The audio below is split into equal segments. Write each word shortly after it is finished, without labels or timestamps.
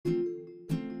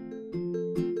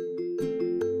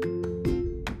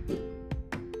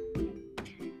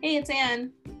it's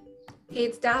Anne. Hey,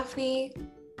 it's Daphne.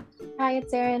 Hi,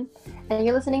 it's Erin, and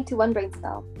you're listening to One Brain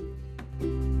Cell.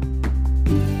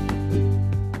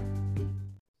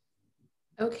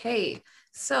 Okay,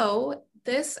 so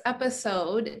this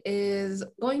episode is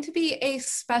going to be a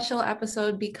special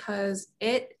episode because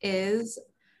it is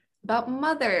about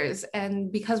mothers,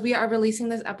 and because we are releasing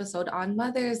this episode on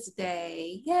Mother's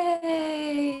Day.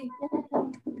 Yay!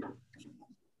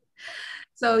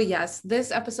 So yes, this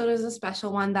episode is a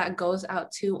special one that goes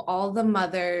out to all the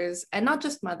mothers, and not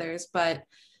just mothers, but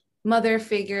mother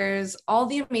figures, all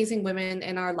the amazing women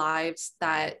in our lives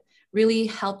that really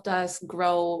helped us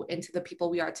grow into the people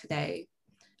we are today.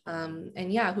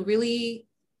 And yeah, who really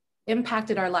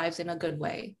impacted our lives in a good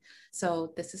way.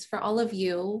 So this is for all of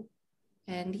you.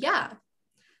 And yeah,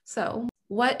 so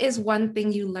what is one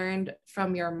thing you learned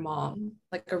from your mom?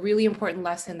 Like a really important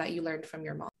lesson that you learned from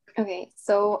your mom? Okay,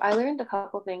 so I learned a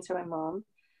couple things from my mom.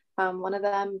 One of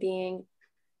them being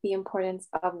the importance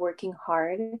of working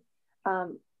hard.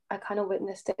 I kind of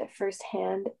witnessed it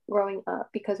firsthand growing up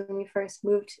because when we first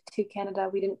moved to Canada,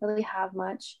 we didn't really have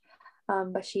much,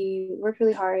 but she worked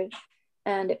really hard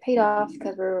and it paid off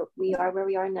because we are where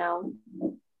we are now.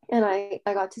 And I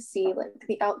got to see like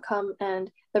the outcome and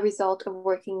the result of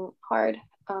working hard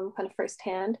kind of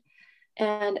firsthand.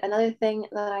 And another thing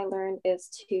that I learned is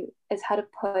how to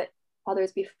put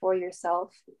others before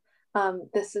yourself.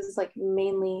 This is like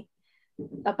mainly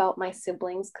about my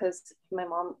siblings because my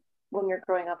mom, when we were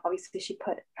growing up, obviously she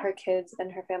put her kids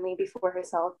and her family before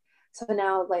herself. So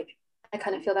now like I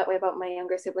kind of feel that way about my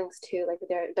younger siblings too. Like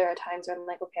there are times where I'm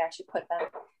like, okay, I should put them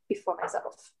before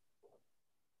myself.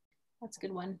 That's a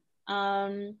good one.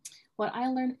 What I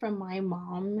learned from my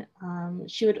mom,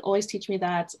 she would always teach me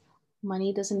that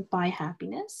money doesn't buy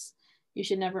happiness. You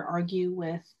should never argue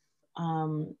with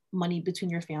money between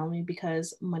your family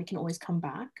because money can always come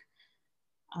back.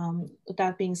 With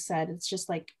that being said, it's just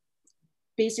like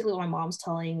basically what my mom's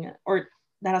telling, or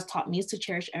that has taught me, is to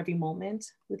cherish every moment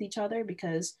with each other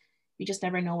because you just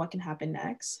never know what can happen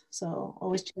next. So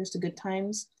always cherish the good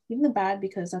times, even the bad,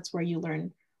 because that's where you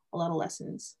learn a lot of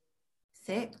lessons.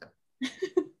 Sick.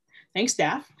 Thanks,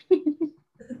 Daph.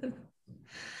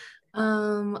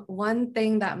 One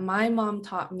thing that my mom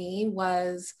taught me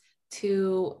was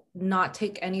to not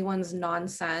take anyone's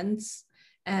nonsense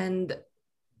and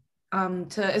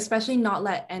to especially not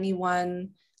let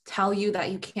anyone tell you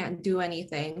that you can't do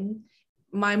anything.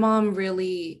 My mom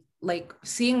really, like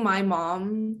seeing my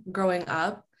mom growing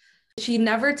up, she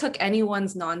never took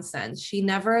anyone's nonsense. She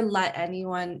never let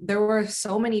anyone, there were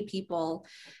so many people,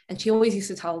 and she always used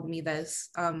to tell me this.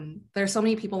 There are so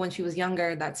many people when she was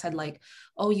younger that said like,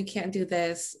 oh, you can't do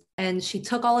this. And she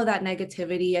took all of that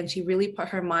negativity and she really put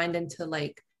her mind into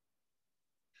like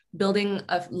building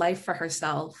a life for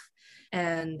herself.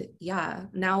 And yeah,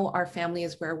 now our family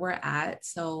is where we're at.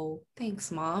 So thanks,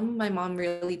 Mom. My mom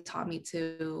really taught me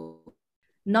to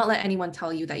not let anyone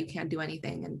tell you that you can't do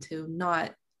anything and to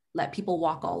not let people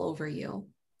walk all over you.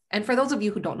 And for those of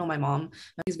you who don't know my mom,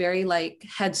 she's very like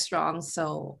headstrong.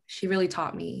 So she really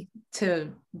taught me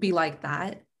to be like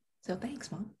that. So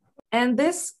thanks, Mom. And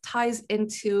this ties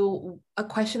into a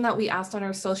question that we asked on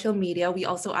our social media. We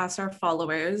also asked our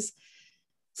followers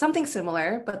something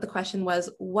similar, but the question was,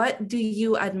 what do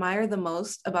you admire the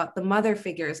most about the mother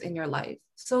figures in your life?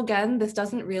 So again, this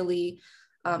doesn't really,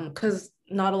 because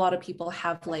not a lot of people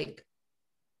have like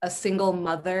a single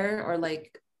mother or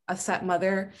like a set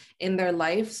mother in their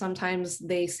life. Sometimes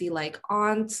they see like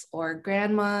aunts or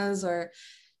grandmas or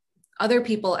other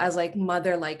people as like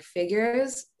mother-like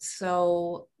figures.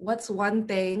 So what's one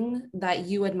thing that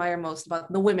you admire most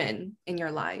about the women in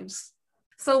your lives?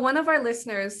 So one of our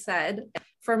listeners said,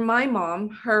 for my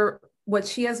mom, what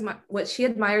she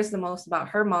admires the most about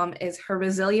her mom is her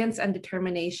resilience and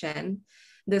determination.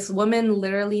 This woman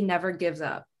literally never gives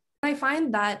up. I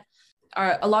find that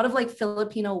a lot of like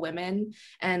Filipino women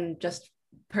and just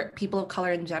people of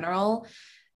color in general,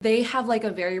 they have like a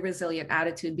very resilient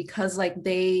attitude because like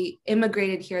they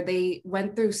immigrated here. They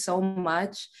went through so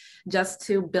much just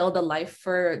to build a life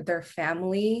for their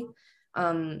family.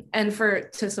 And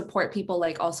to support people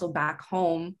like also back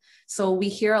home. So we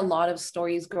hear a lot of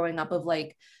stories growing up of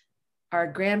like our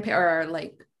grandparents or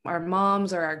like our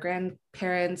moms or our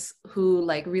grandparents who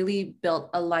like really built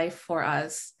a life for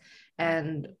us,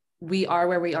 and we are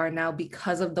where we are now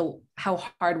because of how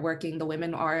hardworking the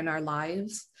women are in our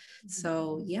lives.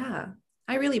 So yeah,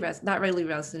 that really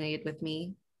resonated with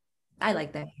me. I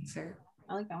like that answer.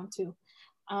 I like that one too.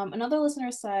 Another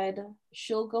listener said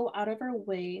she'll go out of her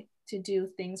way to do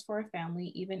things for her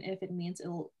family, even if it means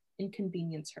it'll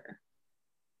inconvenience her.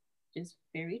 Which is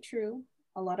very true.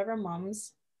 A lot of our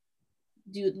moms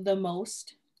do the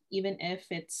most, even if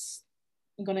it's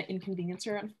gonna inconvenience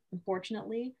her,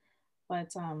 unfortunately.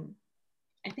 But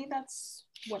I think that's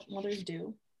what mothers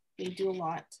do. They do a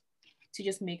lot to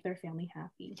just make their family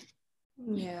happy.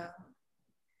 Yeah.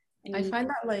 And I find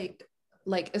that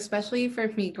like especially for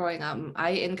me growing up,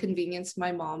 I inconvenienced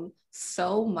my mom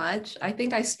so much. I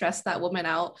think I stressed that woman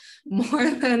out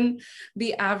more than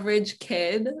the average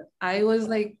kid. I was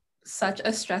like such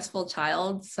a stressful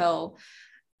child. So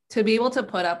to be able to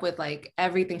put up with like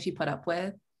everything she put up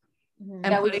with. Mhm.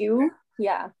 Yeah, with you.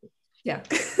 Yeah. Yeah.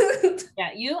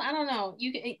 Yeah, you, I don't know.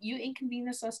 You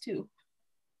inconvenience us too.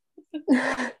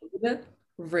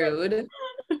 Rude.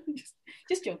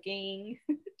 just joking.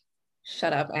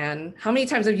 Shut up, Anne. How many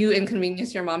times have you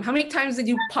inconvenienced your mom? How many times did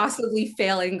you possibly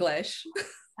fail English?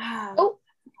 Oh,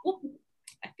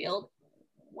 I failed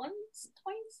once,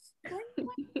 twice.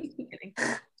 Kidding.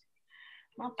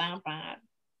 Not that bad.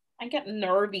 I get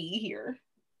nervy here.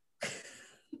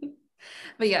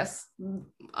 But yes,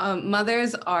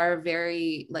 mothers are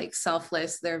very like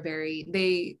selfless.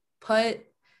 They put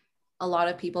a lot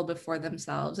of people before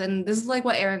themselves. And this is like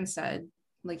what Erin said,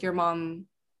 like your mom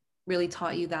really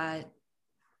taught you that.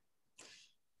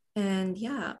 And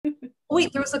yeah.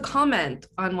 Wait, there was a comment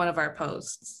on one of our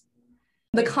posts.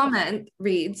 The comment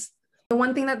reads, the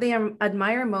one thing that they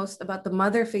admire most about the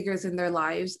mother figures in their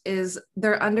lives is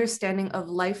their understanding of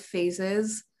life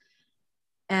phases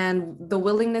and the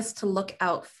willingness to look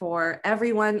out for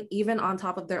everyone, even on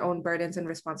top of their own burdens and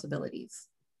responsibilities.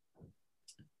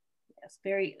 Yes,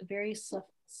 very, very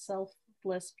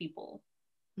selfless people.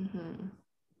 Mm-hmm.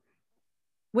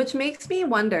 Which makes me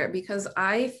wonder, because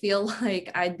I feel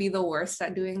like I'd be the worst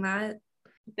at doing that.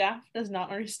 Daph does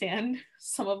not understand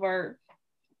some of our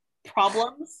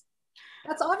problems.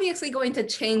 That's obviously going to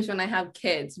change when I have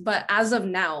kids, but as of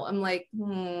now, I'm like,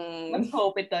 Let's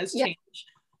hope it does change.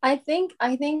 I think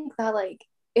that like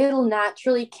it'll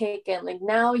naturally kick in. Like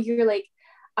now you're like,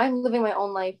 I'm living my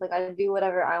own life. Like I do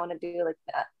whatever I want to do. Like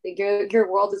that. Like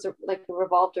your world is like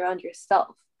revolved around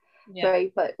yourself,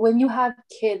 right? But when you have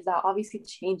kids, that obviously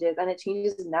changes, and it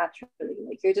changes naturally.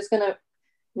 Like you're just gonna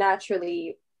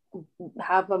naturally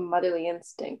have a motherly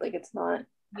instinct. Like it's not.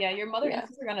 Yeah, your mother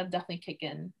instincts are gonna definitely kick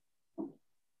in.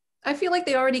 I feel like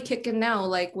they already kick in now,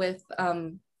 like with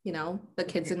you know, the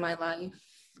kids in my life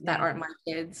that aren't my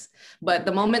kids. But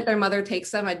the moment their mother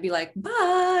takes them, I'd be like,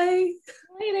 bye.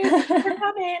 Later, we're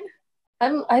coming.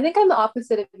 I think I'm the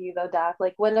opposite of you though, Daph.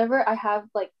 Like whenever I have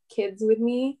like kids with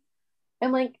me,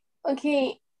 I'm like,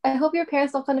 okay, I hope your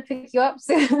parents don't come to pick you up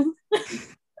soon.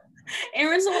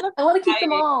 Erin's the one that's I want to keep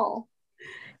them all.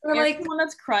 They're like the one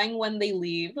that's crying when they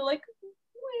leave. They're like,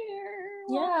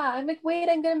 where? Yeah, I'm like, wait,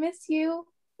 I'm gonna miss you.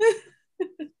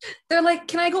 They're like,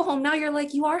 can I go home now? You're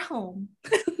like, you are home.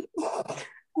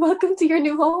 Welcome to your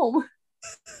new home.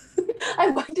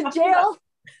 I'm going to jail.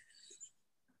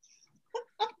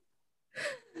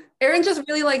 Erin just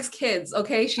really likes kids,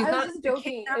 okay? She's not just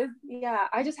joking. Yeah,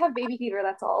 I just have baby fever,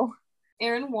 that's all.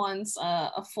 Erin wants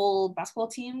a full basketball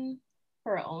team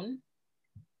for her own.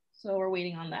 So we're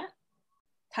waiting on that.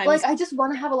 Like, I just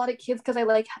want to have a lot of kids because I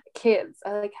like kids.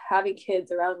 I like having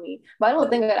kids around me. But I don't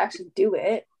think I'd actually do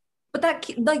it. But that,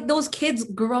 like, those kids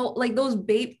grow, like those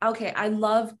okay, I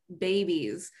love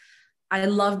babies. I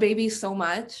love babies so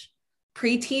much.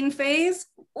 Preteen phase,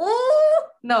 oh,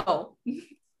 no.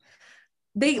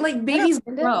 They, like, babies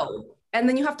grow. And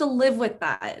then you have to live with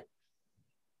that.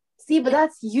 See, but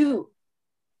that's you.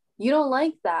 You don't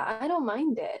like that. I don't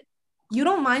mind it. You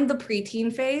don't mind the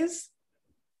preteen phase?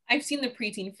 I've seen the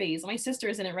preteen phase. My sister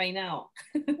is in it right now.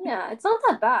 Yeah, it's not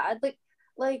that bad.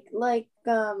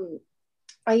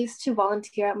 I used to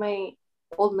volunteer at my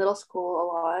old middle school a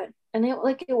lot, and it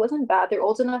wasn't bad. They're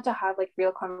old enough to have like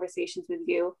real conversations with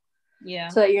you. Yeah.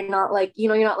 So that you're not like,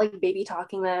 you're not like baby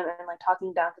talking them and like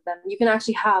talking down to them. You can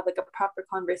actually have like a proper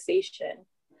conversation.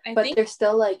 But they're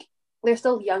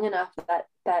still young enough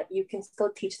that you can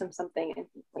still teach them something. And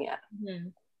yeah. Mm-hmm.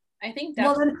 I think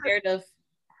that's scared of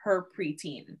her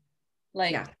preteen.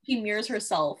 Like she mirrors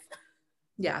herself.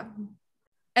 Yeah.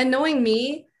 And knowing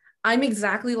me, I'm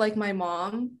exactly like my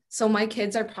mom. So my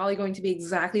kids are probably going to be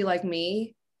exactly like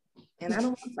me. And I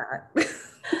don't want that.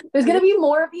 There's gonna be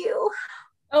more of you.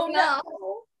 Oh no.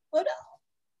 Oh no.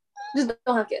 Just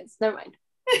don't have kids. Never mind.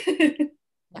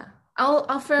 Yeah.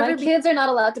 I'll forever My kids are not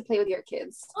allowed to play with your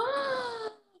kids.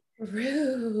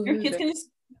 Rude. Your kids can just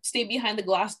stay behind the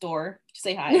glass door to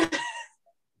say hi.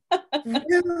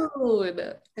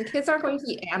 Rude. My kids aren't going to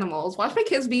be animals. Watch my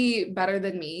kids be better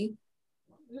than me.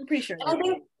 I'm pretty sure.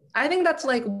 I think that's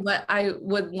like what I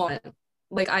would want.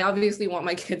 Like, I obviously want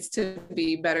my kids to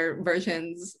be better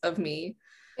versions of me.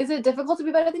 Is it difficult to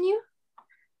be better than you?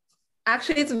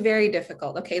 Actually, it's very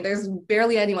difficult. Okay, there's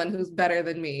barely anyone who's better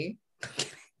than me.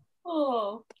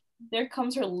 Oh, there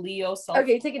comes her Leo self.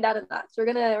 Okay, take it down a notch. We're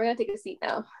gonna take a seat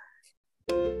now.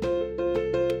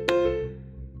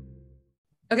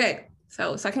 Okay,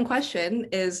 so second question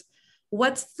is,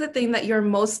 what's the thing that you're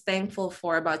most thankful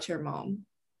for about your mom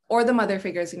or the mother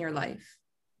figures in your life?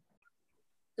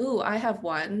 Ooh, I have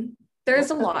one.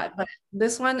 There's a lot, but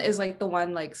this one is like the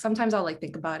one, like sometimes I'll like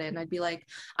think about it and I'd be like,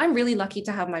 I'm really lucky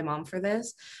to have my mom for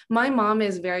this. My mom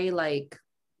is very like,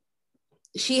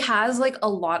 she has like a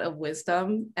lot of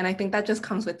wisdom, and I think that just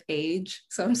comes with age.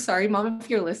 So I'm sorry, mom, if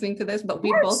you're listening to this, but we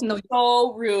You're both know.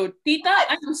 So rude, Tita.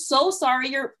 I'm so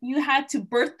sorry. You had to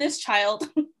birth this child.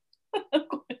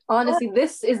 Honestly,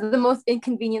 this is the most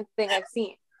inconvenient thing I've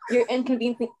seen. You're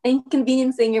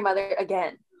inconveniencing your mother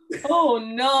again. Oh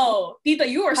no, Tita,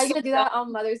 you are. How are you so gonna do that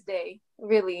on Mother's Day?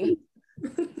 Really?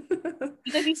 Tita,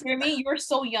 if you hear me, you are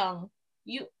so young.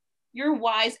 You're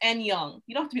wise and young.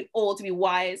 You don't have to be old to be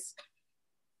wise.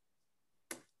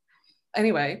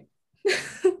 Anyway,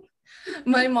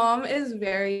 my mom is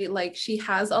very like, she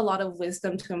has a lot of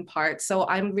wisdom to impart. So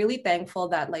I'm really thankful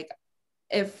that like,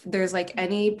 if there's like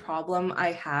any problem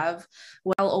I have,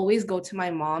 well, I'll always go to my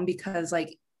mom, because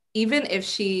like, even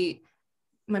if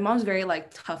my mom's very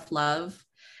like tough love,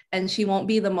 and she won't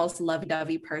be the most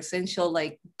lovey-dovey person. She'll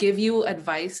like give you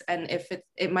advice, and if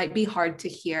it might be hard to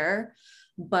hear,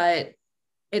 but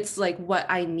it's like what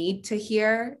I need to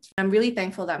hear. I'm really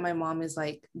thankful that my mom is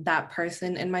like that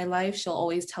person in my life. She'll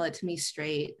always tell it to me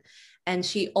straight. And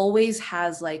she always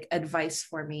has like advice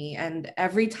for me. And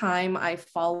every time I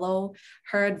follow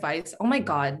her advice, oh my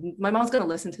God, my mom's going to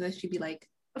listen to this. She'd be like,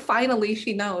 finally,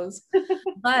 she knows.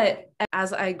 But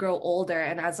as I grow older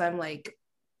and as I'm like,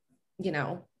 you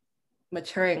know,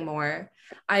 maturing more,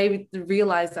 I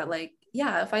realized that like,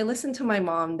 yeah, if I listen to my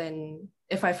mom, then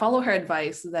if I follow her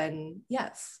advice, then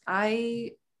yes,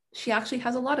 she actually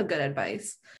has a lot of good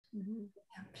advice. Mm-hmm.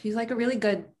 She's like a really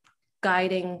good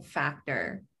guiding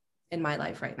factor in my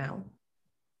life right now,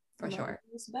 for sure.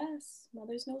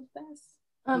 Mothers knows best.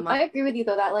 I agree with you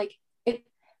though that like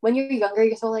when you're younger,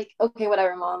 you're so like, okay,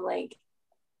 whatever, mom, like,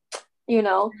 you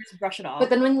know, just brush it off. But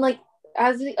then when like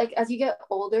as you get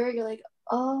older, you're like,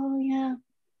 oh yeah,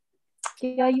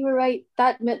 you were right.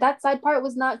 That side part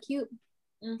was not cute.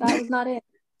 Mm-hmm. That was not it.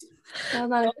 That was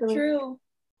not it. So true.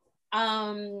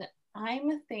 I'm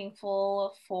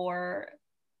thankful for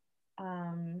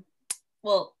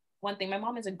well, one thing, my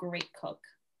mom is a great cook.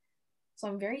 So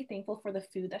I'm very thankful for the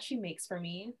food that she makes for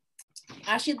me.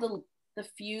 Actually, the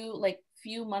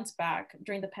few months back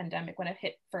during the pandemic when it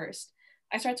hit first,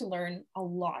 I started to learn a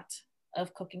lot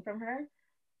of cooking from her,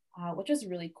 which was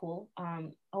really cool. I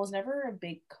was never a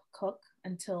big cook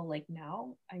until like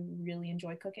now. I really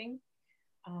enjoy cooking.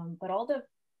 But all the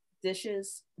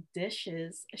dishes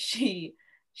she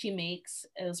makes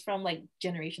is from like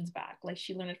generations back. Like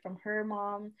she learned it from her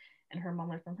mom, and her mom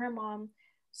learned from her mom.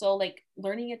 So like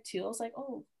learning it too, I was like,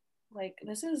 oh, like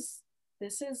this is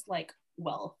like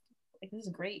wealth. Like this is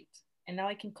great. And now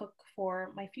I can cook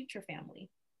for my future family,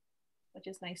 which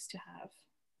is nice to have.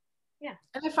 Yeah.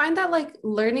 And I find that like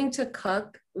learning to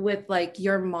cook with like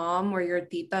your mom or your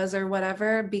titas or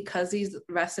whatever, because these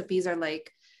recipes are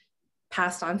like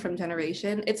passed on from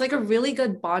generation, it's like a really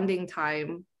good bonding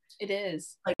time. It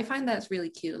is. Like I find that's really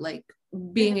cute, like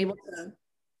being able to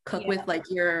cook with like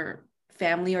your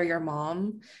family or your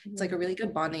mom. It's like a really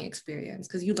good bonding experience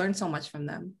because you learn so much from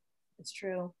them. It's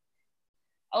true.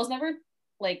 I was never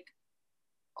like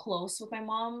close with my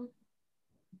mom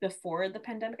before the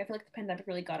pandemic. I feel like the pandemic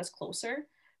really got us closer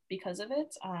because of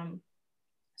it.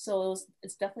 So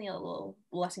it's definitely a little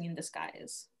blessing in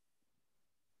disguise.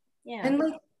 Yeah. And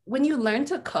like when you learn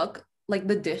to cook like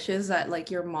the dishes that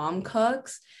like your mom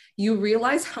cooks, you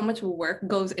realize how much work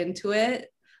goes into it.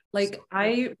 Like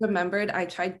I remembered I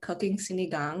tried cooking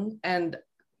sinigang, and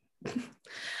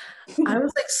I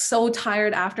was like so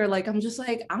tired after. Like I'm just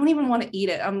like, I don't even want to eat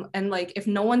it. And like if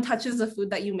no one touches the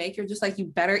food that you make, you're just like, you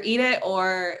better eat it.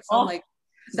 Or so I'm like,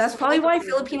 that's probably why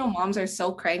Filipino moms are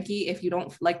so cranky if you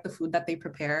don't like the food that they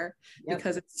prepare,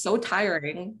 because it's so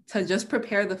tiring to just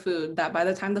prepare the food that by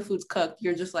the time the food's cooked,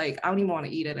 you're just like, I don't even want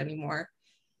to eat it anymore.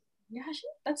 Yeah,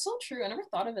 that's so true. I never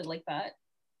thought of it like that.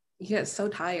 You get so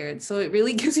tired. So it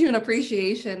really gives you an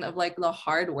appreciation of like the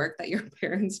hard work that your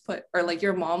parents put, or like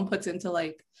your mom puts into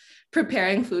like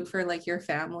preparing food for like your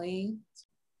family.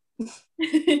 How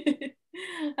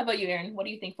about you, Erin? What are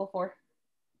you thankful for?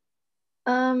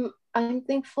 I'm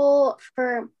thankful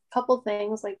for a couple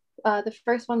things. Like the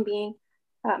first one being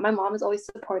my mom is always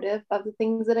supportive of the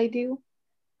things that I do.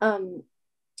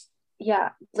 yeah,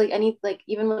 like any, like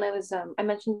even when I was I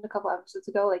mentioned a couple episodes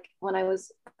ago, like when I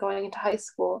was going into high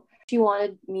school, she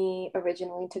wanted me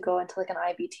originally to go into like an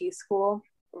IBT school,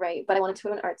 right? But I wanted to go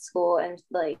to an art school, and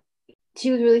like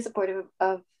she was really supportive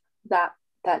of that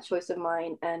choice of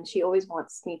mine, and she always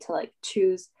wants me to like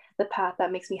choose the path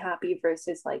that makes me happy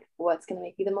versus like what's going to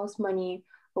make me the most money,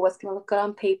 or what's going to look good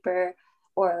on paper,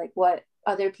 or like what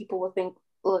other people will think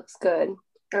looks good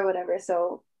or whatever.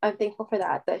 So I'm thankful for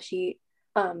that she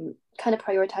kind of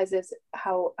prioritizes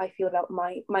how I feel about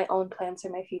my own plans for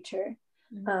my future.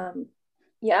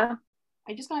 Yeah.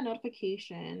 I just got a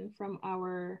notification from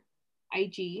our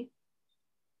IG.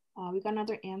 We got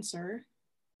another answer.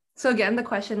 So again, the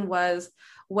question was,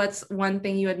 what's one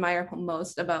thing you admire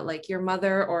most about like your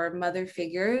mother or mother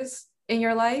figures in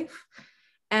your life?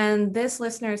 And this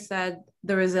listener said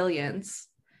the resilience.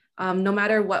 No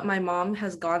matter what my mom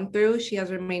has gone through, she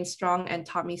has remained strong and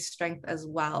taught me strength as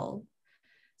well.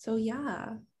 So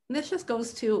yeah, this just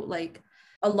goes to like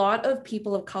a lot of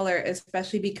people of color,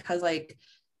 especially because like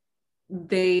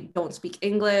they don't speak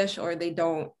English, or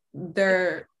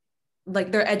they're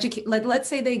educated, like let's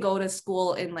say they go to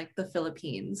school in like the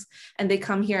Philippines and they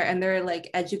come here and their like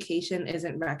education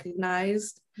isn't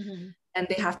recognized, and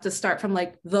they have to start from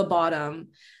like the bottom.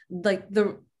 Like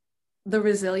the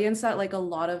resilience that like a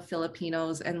lot of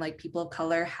Filipinos and like people of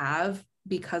color have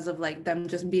because of like them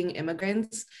just being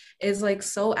immigrants is like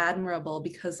so admirable,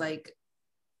 because like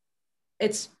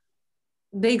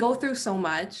they go through so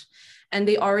much, and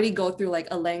they already go through like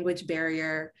a language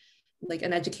barrier, like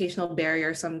an educational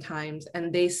barrier sometimes,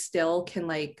 and they still can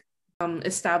like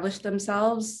establish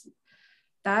themselves.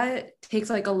 That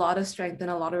takes like a lot of strength and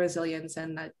a lot of resilience,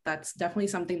 and that's definitely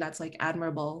something that's like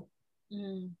admirable.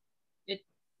 It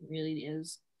really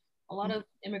is. A lot of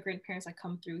immigrant parents that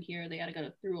come through here, they gotta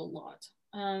go through a lot.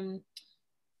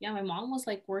 Yeah, my mom was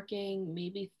like working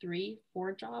maybe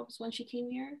 3-4 jobs when she came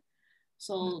here.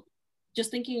 So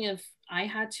just thinking if I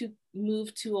had to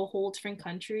move to a whole different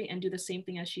country and do the same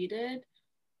thing as she did,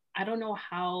 I don't know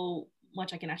how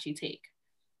much I can actually take.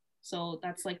 So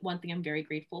that's like one thing I'm very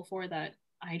grateful for, that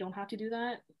I don't have to do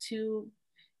that to,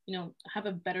 you know, have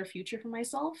a better future for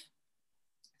myself.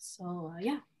 So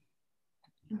yeah.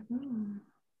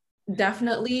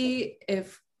 Definitely,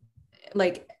 if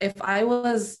I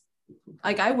was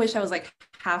like, I wish I was like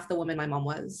half the woman my mom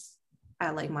was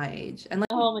at like my age. And like,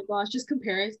 oh my gosh, just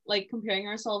comparing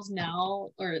ourselves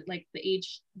now, or like the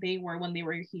age they were when they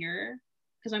were here,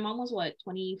 because my mom was what,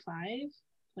 25,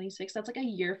 26. That's like a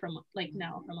year from like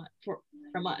now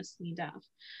from us, me and Daph.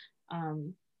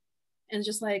 And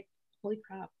just like, holy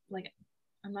crap, like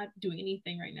I'm not doing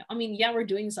anything right now. I mean, yeah, we're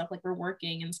doing stuff, like we're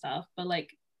working and stuff, but like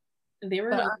they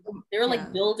were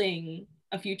like building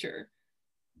a future.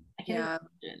 I can't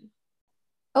imagine.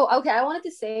 Oh, okay. I wanted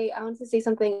to say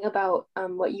something about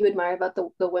what you admire about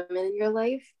the women in your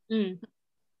life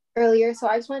earlier. So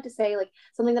I just wanted to say like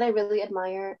something that I really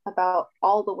admire about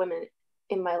all the women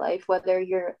in my life, whether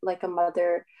you're like a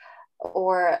mother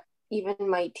or even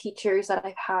my teachers that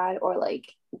I've had, or like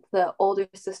the older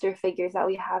sister figures that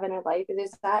we have in our life,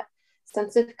 is that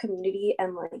sense of community.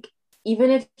 And like,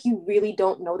 even if you really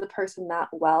don't know the person that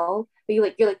well, but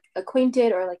you're like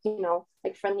acquainted, or like, you know,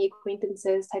 like friendly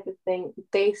acquaintances type of thing,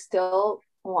 they still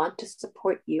want to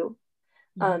support you.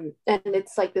 And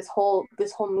it's like this whole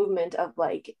movement of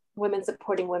like women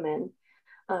supporting women.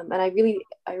 And I really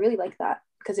like that,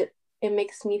 because it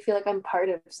makes me feel like I'm part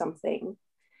of something.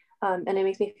 And it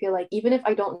makes me feel like even if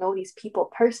I don't know these people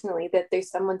personally, that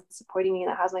there's someone supporting me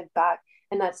that has my back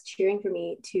and that's cheering for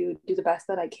me to do the best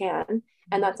that I can.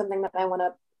 And that's something that I want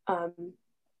to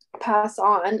pass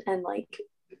on, and like,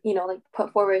 you know, like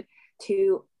put forward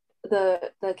to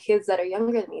the kids that are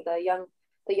younger than me, the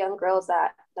young girls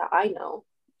that I know.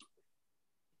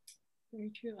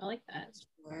 Very true. I like that.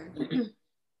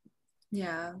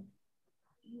 Yeah.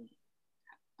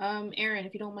 Erin,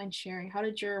 if you don't mind sharing, how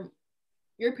did your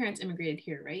parents immigrated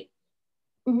here, right?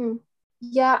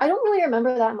 Yeah, I don't really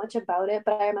remember that much about it,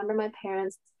 but I remember my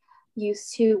parents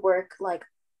used to work like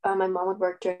my mom would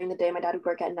work during the day, my dad would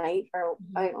work at night, or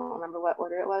I don't remember what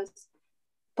order it was.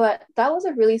 But that was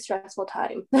a really stressful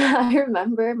time. I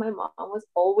remember my mom was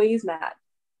always mad.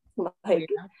 Like,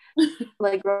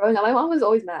 like growing up, my mom was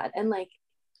always mad, and like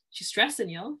she's stressing,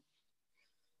 yo.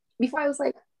 Before I was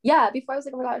like, oh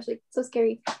my gosh, like so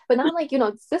scary. But now, like, you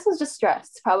know, this was just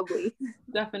stress, probably.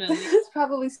 Definitely. This is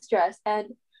probably stress.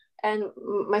 And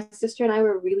my sister and I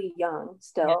were really young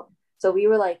still. Yeah. So we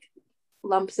were like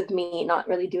lumps of meat, not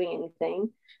really doing anything.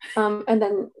 And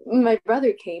then my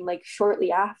brother came like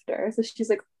shortly after. So she's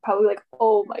like probably like,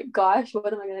 oh my gosh,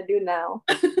 what am I gonna do now?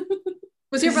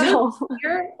 Was your brother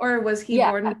here, or was he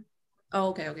born? Oh,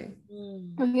 okay.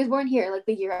 He was born here, like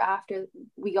the year after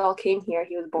we all came here,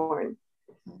 he was born.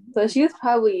 So she was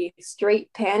probably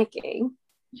straight panicking.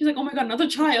 She's like, oh my God, another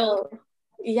child. So,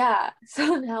 yeah.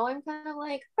 So now I'm kind of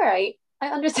like, all right, I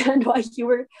understand why you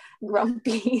were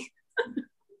grumpy.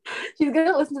 She's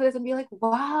gonna listen to this and be like,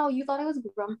 wow, you thought I was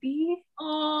grumpy?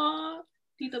 Aw,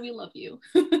 Tita, we love you.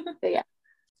 So yeah.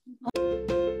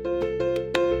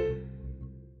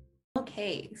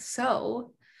 Okay,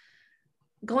 so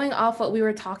going off what we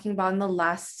were talking about in the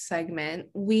last segment,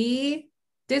 we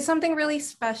did something really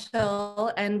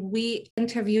special and we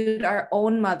interviewed our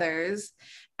own mothers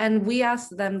and we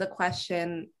asked them the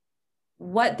question,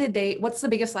 what's the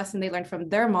biggest lesson they learned from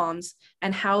their moms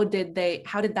and how did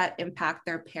that impact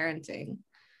their parenting?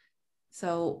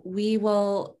 So we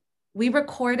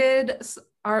recorded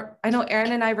I know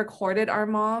Erin and I recorded our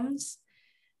moms,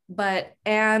 but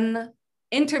Anne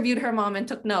interviewed her mom and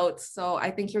took notes. So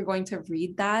I think you're going to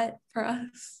read that for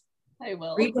us. I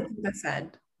will. Read what Tina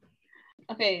said.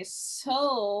 Okay,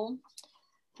 so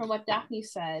from what Daphne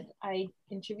said, I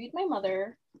interviewed my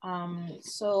mother.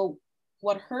 So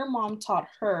what her mom taught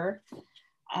her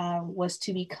was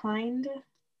to be kind,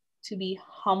 to be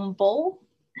humble,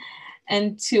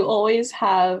 and to always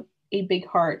have a big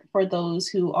heart for those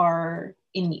who are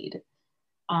in need.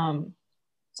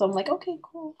 So I'm like, okay,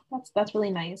 cool. That's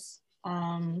really nice.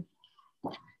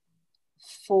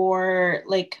 For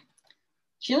like,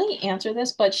 she didn't answer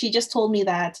this, but she just told me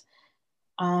that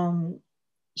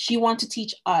she wanted to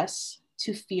teach us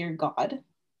to fear God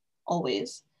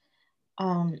always,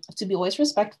 to be always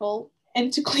respectful,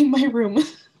 and to clean my room.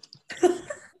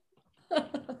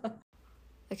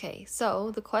 Okay,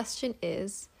 so the question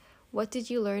is, what did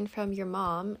you learn from your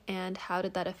mom and how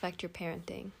did that affect your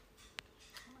parenting?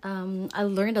 I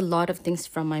learned a lot of things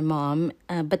from my mom,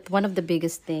 but one of the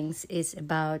biggest things is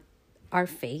about our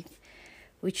faith,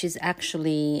 which is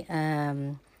actually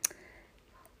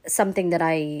something that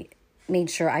I made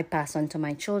sure I pass on to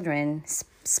my children,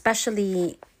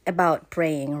 especially about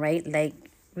praying, right? Like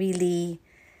really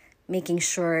making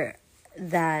sure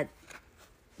that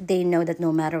they know that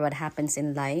no matter what happens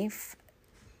in life,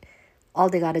 all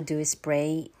they got to do is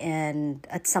pray, and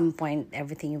at some point,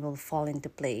 everything will fall into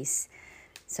place.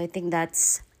 So I think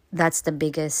that's the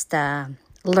biggest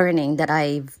learning that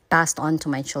I've passed on to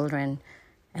my children,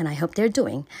 and I hope they're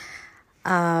doing.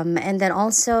 And then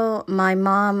also, my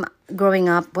mom growing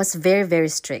up was very, very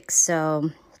strict.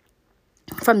 So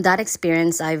from that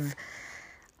experience, I've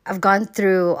gone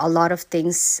through a lot of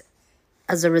things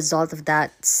as a result of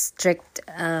that strict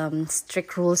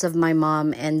rules of my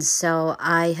mom, and so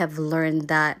I have learned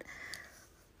that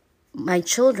my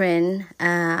children,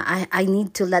 I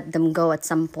need to let them go at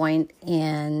some point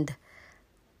and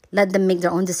let them make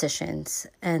their own decisions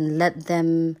and let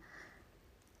them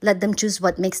choose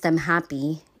what makes them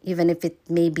happy, even if it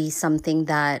may be something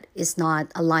that is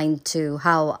not aligned to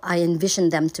how I envision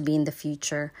them to be in the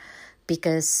future,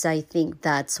 because I think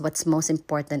that's what's most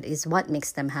important, is what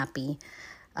makes them happy.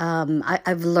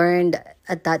 I've learned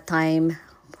at that time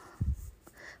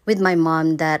with my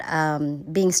mom that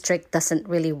being strict doesn't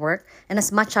really work. And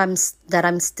as much I'm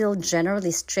still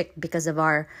generally strict because of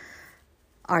our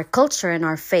culture and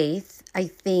our faith, I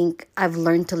think I've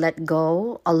learned to let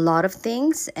go a lot of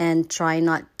things and try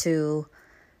not to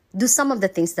do some of the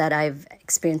things that I've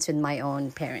experienced with my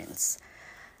own parents.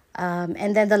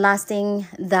 And then the last thing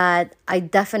that I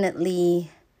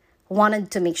definitely wanted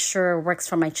to make sure works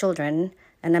for my children,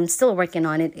 and I'm still working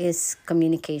on it, is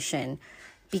communication.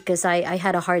 Because I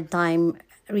had a hard time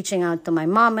reaching out to my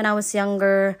mom when I was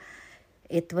younger.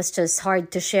 It was just hard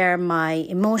to share my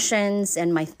emotions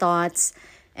and my thoughts.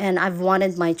 And I've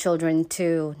wanted my children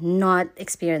to not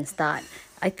experience that.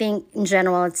 I think in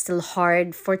general, it's still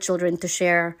hard for children to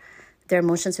share their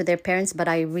emotions with their parents, but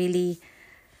I really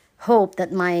hope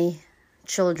that my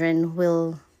children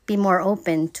will be more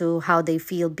open to how they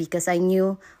feel, because I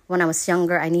knew when I was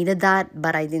younger I needed that,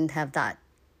 but I didn't have that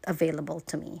available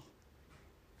to me.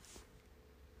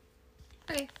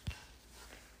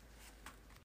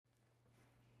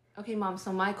 Okay, Mom,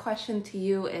 so my question to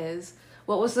you is,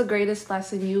 what was the greatest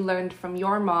lesson you learned from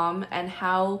your mom and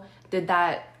how did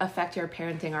that affect your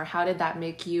parenting, or how did that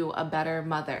make you a better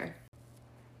mother?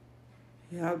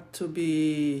 You have to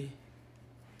be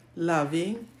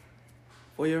loving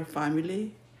for your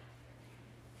family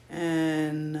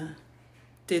and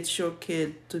teach your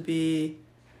kid to be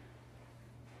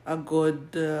a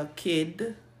good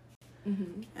kid.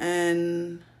 Mm-hmm.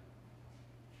 And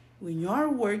when you're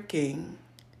working,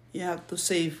 you have to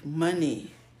save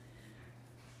money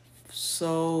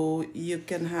so you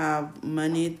can have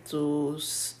money to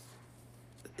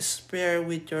spare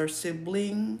with your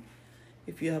sibling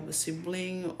if you have a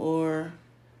sibling, or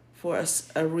for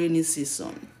a rainy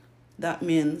season. That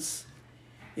means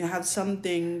you have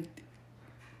something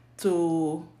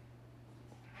to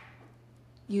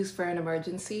Use for an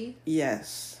emergency.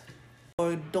 yes,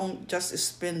 or don't just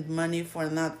spend money for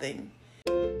nothing.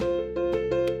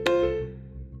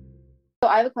 So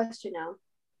I have a question now.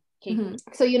 Okay. Mhm.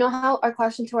 So you know how our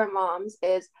question to our moms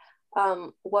is,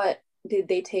 what did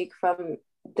they take from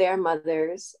their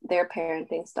mothers, their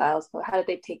parenting styles? How did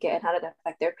they take it, and how did it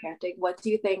affect their parenting? What do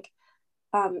you think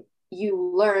you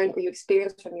learned or you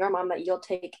experienced from your mom that you'll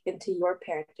take into your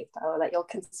parenting style, or that you'll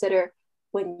consider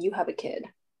when you have a kid?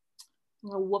 I'm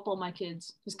gonna whoop all my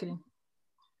kids. Just kidding.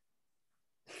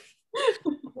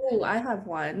 Oh, I have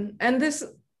one. And this,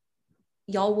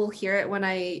 y'all will hear it when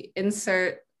I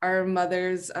insert our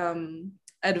mother's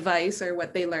advice or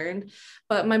what they learned.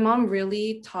 But my mom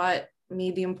really taught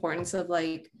me the importance of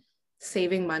like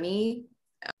saving money.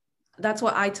 That's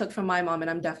what I took from my mom, and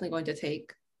I'm definitely going to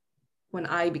take when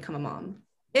I become a mom,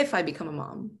 if I become a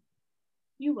mom.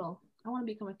 You will. I want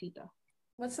to become a tita.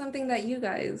 What's something that you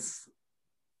guys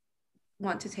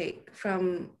want to take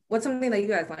from, what's something that you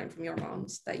guys learned from your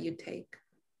moms that you'd take?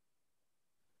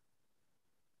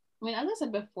 I mean, as I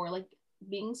said before, like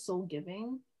being so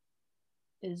giving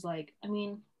is like, I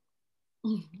mean,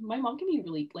 my mom can be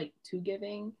really like too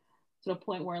giving to the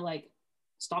point where like,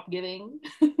 stop giving.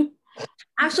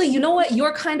 Actually, you know what?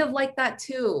 You're kind of like that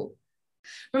too.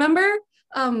 Remember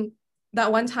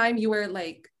that one time you were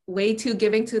like way too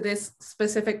giving to this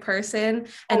specific person,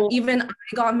 and even I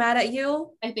got mad at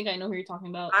you? I think I know who you're talking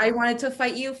about. I wanted to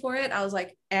fight you for it. I was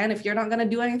like, and if you're not gonna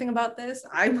do anything about this,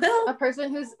 I will. A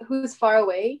person who's far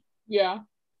away. Yeah.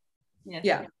 Yes.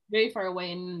 Yeah. Very far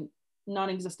away and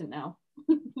non-existent now.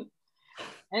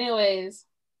 Anyways,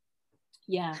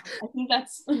 yeah, I think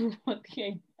that's what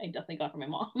I definitely got from my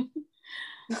mom.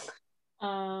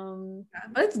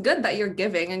 But it's good that you're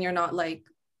giving and you're not like,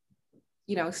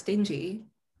 you know, stingy.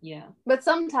 Yeah. But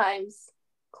sometimes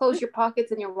close your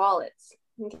pockets and your wallets.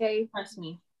 Okay. Trust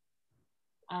me.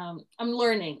 I'm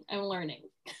learning. I don't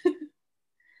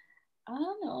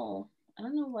know. I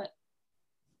don't know what.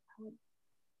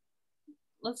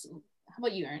 How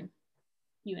about you, Erin?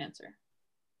 You answer.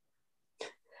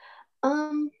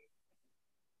 I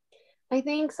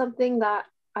think something that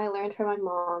I learned from my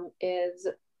mom is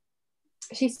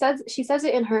she says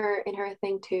it in her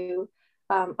thing too,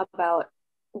 about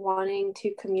wanting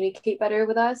to communicate better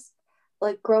with us.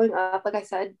 Like growing up, like I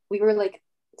said, we were like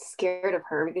scared of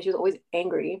her because she was always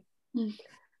angry. So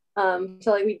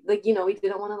like we like, you know, we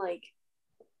didn't want to like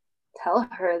tell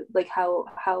her like how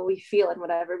we feel and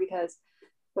whatever, because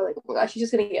we're like, oh my gosh, she's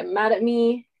just gonna get mad at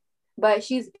me. But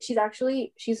she's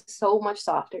so much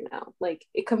softer now, like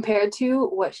compared to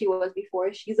what she was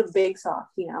before. She's a big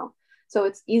softie now, so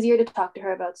it's easier to talk to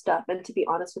her about stuff and to be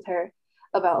honest with her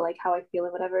about like how I feel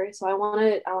and whatever. So I want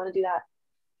to do that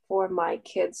for my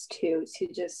kids too, to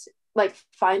just like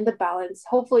find the balance,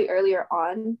 hopefully earlier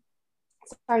on.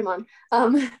 Sorry, mom.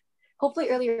 Hopefully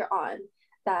earlier on,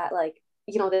 that like,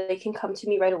 you know, they can come to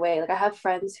me right away. Like I have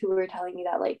friends who were telling me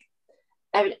that like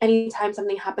anytime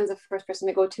something happens, the first person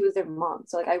to go to is their mom.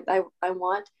 So like I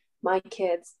want my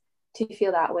kids to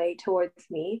feel that way towards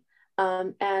me.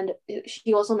 And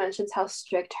she also mentions how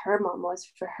strict her mom was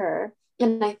for her.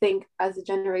 And I think as the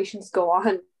generations go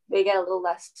on, they get a little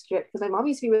less strict, because my mom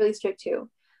used to be really strict too.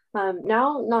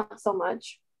 Now, not so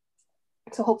much.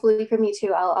 So hopefully for me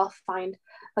too, I'll find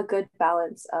a good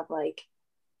balance of like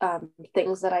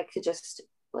things that I could just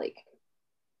like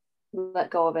let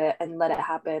go of it and let it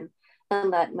happen, and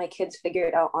let my kids figure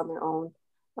it out on their own.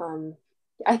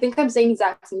 I think I'm saying the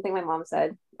exact same thing my mom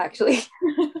said, actually.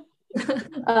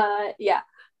 Yeah,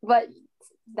 but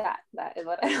that is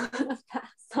what I want to pass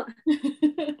on.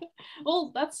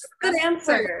 Well, that's Good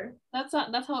answer. That's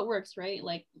how it works, right?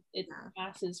 Like it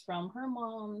passes from her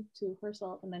mom to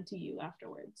herself and then to you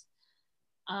afterwards.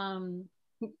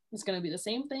 It's gonna be the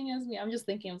same thing as me. I'm just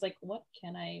thinking, I was like, what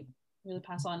can I really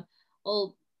pass on?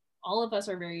 Well, all of us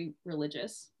are very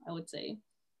religious, I would say.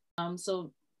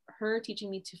 So her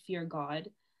teaching me to fear God,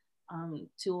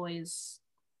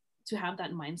 to have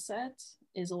that mindset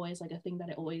is always like a thing that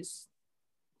I always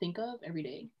think of every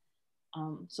day.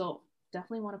 So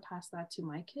definitely want to pass that to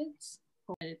my kids.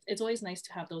 It's always nice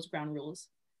to have those ground rules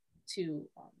to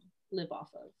live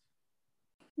off of.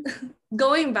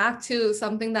 Going back to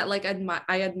something that like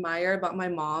I admire about my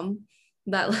mom,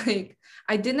 that like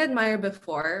I didn't admire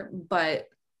before, but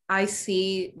I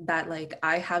see that like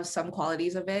I have some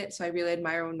qualities of it. So I really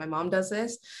admire when my mom does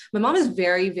this. My mom is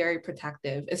very, very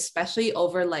protective, especially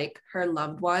over like her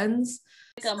loved ones.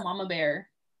 Like a mama bear.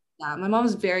 Yeah, my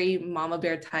mom's very mama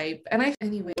bear type. And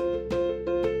anyway.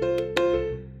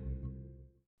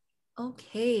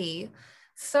 Okay.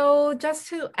 So just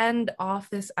to end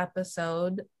off this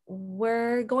episode,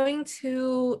 we're going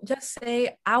to just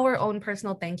say our own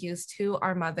personal thank yous to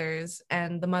our mothers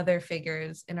and the mother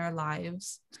figures in our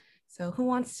lives. So who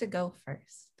wants to go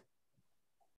first?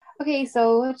 Okay,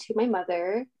 so to my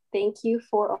mother, thank you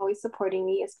for always supporting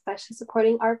me, especially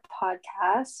supporting our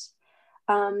podcast.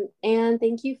 And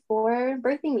thank you for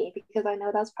birthing me, because I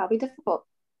know that's probably difficult.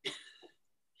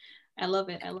 I love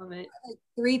it. I love it.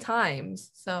 3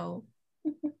 times. So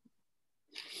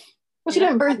well, she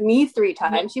didn't birth me 3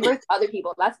 times. She birthed other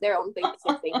people. That's their own thing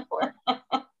to thank for.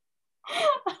 I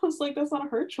was like, that's not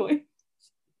her choice.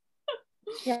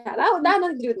 Yeah, that had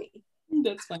nothing to do with me.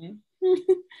 That's funny.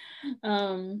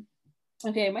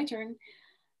 Okay, my turn.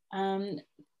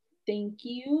 Thank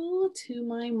you to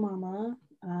my mama.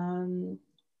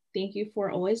 Thank you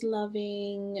for always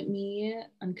loving me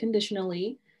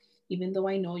unconditionally, even though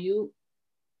I know you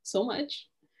so much.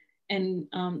 And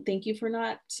thank you for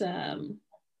not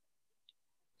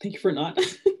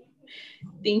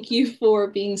thank you for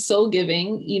being so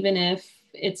giving, even if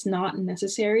it's not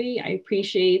necessary. I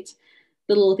appreciate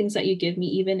the little things that you give me,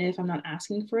 even if I'm not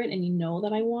asking for it and you know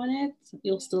that I want it,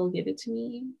 you'll still give it to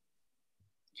me.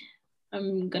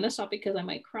 I'm gonna stop because I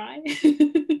might cry.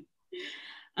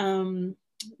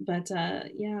 But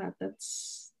yeah,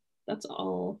 that's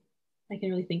all I can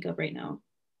really think of right now.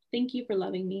 Thank you for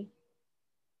loving me.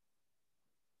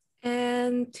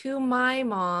 And to my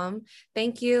mom,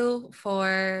 thank you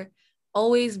for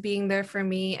always being there for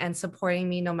me and supporting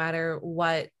me no matter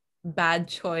what bad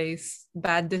choice,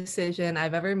 bad decision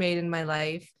I've ever made in my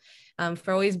life,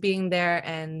 for always being there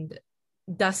and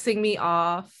dusting me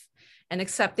off and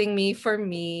accepting me for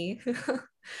me. Thank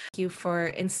you for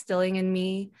instilling in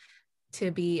me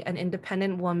to be an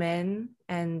independent woman,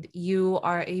 and you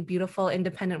are a beautiful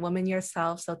independent woman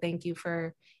yourself. So thank you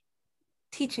for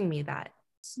teaching me that.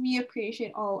 We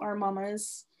appreciate all our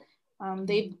mamas.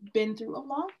 They've been through a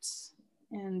lot,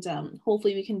 and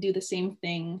hopefully we can do the same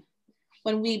thing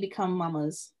when we become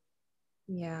mamas.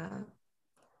 Yeah.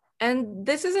 And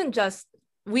this isn't just,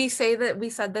 we said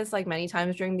this like many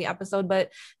times during the episode,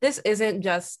 but this isn't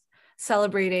just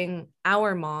celebrating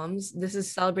our moms. This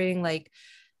is celebrating like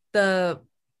the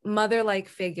mother-like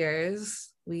figures.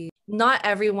 Not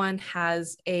everyone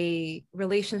has a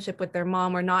relationship with their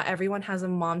mom, or not everyone has a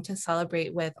mom to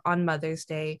celebrate with on Mother's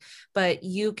Day, but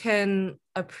you can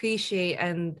appreciate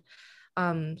and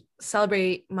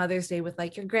celebrate Mother's Day with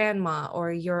like your grandma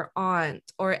or your aunt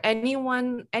or any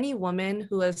woman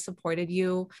who has supported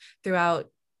you throughout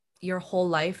your whole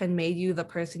life and made you the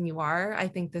person you are. I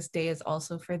think this day is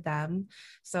also for them.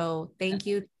 So thank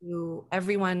you to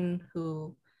everyone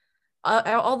who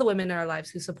all the women in our lives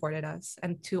who supported us,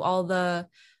 and to all the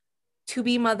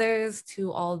to-be mothers,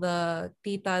 to all the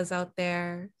titas out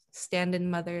there,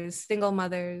 stand-in mothers, single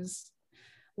mothers.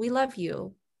 We love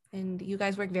you, and you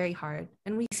guys work very hard,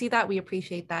 and we see that, we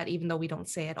appreciate that, even though we don't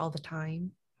say it all the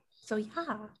time. So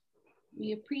yeah,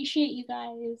 we appreciate you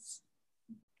guys.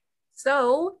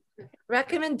 So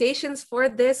recommendations for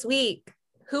this week.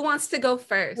 Who wants to go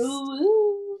first?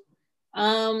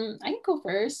 I can go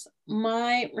first.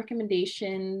 My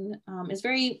recommendation is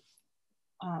very,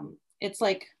 it's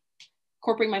like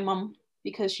incorporating my mom,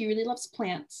 because she really loves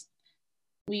plants.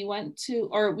 We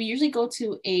usually go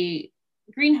to a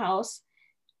greenhouse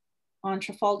on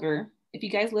Trafalgar. If you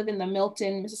guys live in the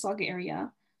Milton, Mississauga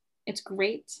area, it's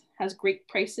great, has great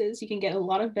prices. You can get a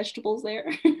lot of vegetables there.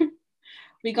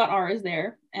 We got ours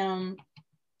there.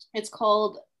 It's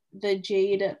called the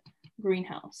Jade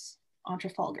Greenhouse on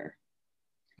Trafalgar.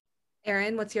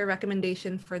 Erin, what's your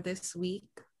recommendation for this week?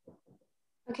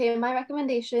 Okay, my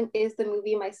recommendation is the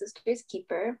movie My Sister's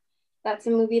Keeper. That's a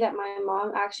movie that my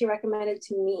mom actually recommended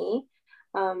to me,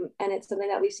 and it's something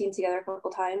that we've seen together a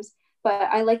couple times. But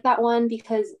I like that one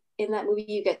because in that movie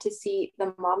you get to see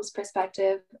the mom's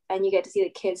perspective, and you get to see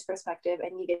the kid's perspective,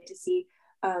 and you get to see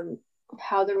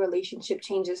how the relationship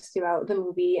changes throughout the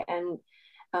movie, and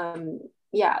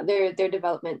their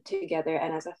development together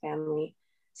and as a family.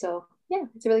 So yeah,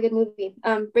 it's a really good movie.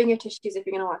 Bring your tissues if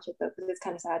you're gonna watch it though, because it's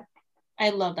kind of sad.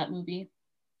 I love that movie.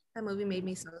 That movie made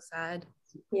me so sad.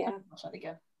 Yeah. I'll shut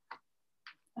again.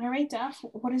 All right, Daph,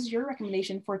 what is your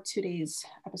recommendation for today's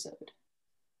episode?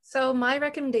 So my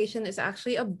recommendation is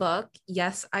actually a book.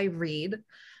 Yes, I read.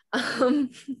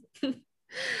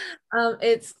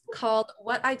 It's called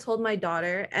What I Told My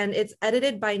Daughter, and it's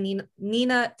edited by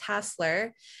Nina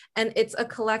Tassler, and it's a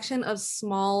collection of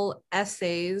small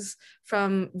essays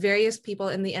from various people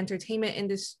in the entertainment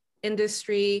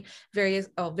industry, various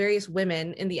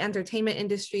women in the entertainment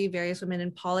industry, various women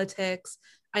in politics.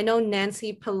 I know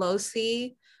Nancy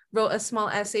Pelosi wrote a small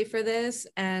essay for this,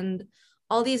 and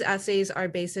all these essays are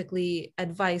basically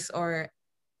advice or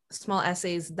small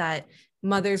essays that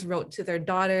mothers wrote to their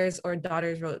daughters or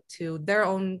daughters wrote to their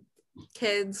own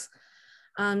kids.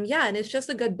 Yeah, and it's just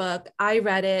a good book. I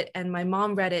read it and my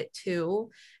mom read it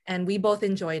too, and we both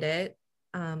enjoyed it.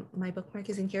 My bookmark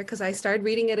is in here because I started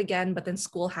reading it again, but then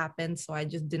school happened, so I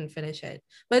just didn't finish it.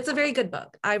 But it's a very good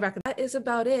book. I recommend. That is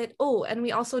about it. Oh, and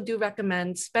we also do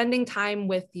recommend spending time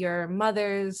with your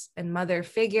mothers and mother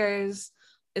figures,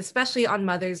 especially on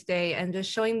Mother's Day, and just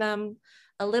showing them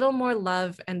a little more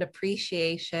love and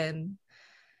appreciation.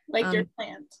 Like your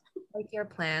plants. Like your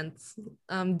plants.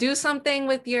 Do something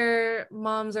with your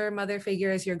moms or mother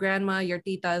figures, your grandma, your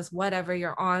titas, whatever,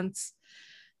 your aunts.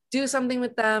 Do something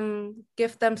with them,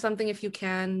 gift them something if you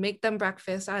can, make them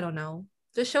breakfast. I don't know.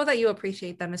 Just show that you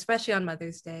appreciate them, especially on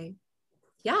Mother's Day.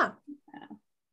 Yeah.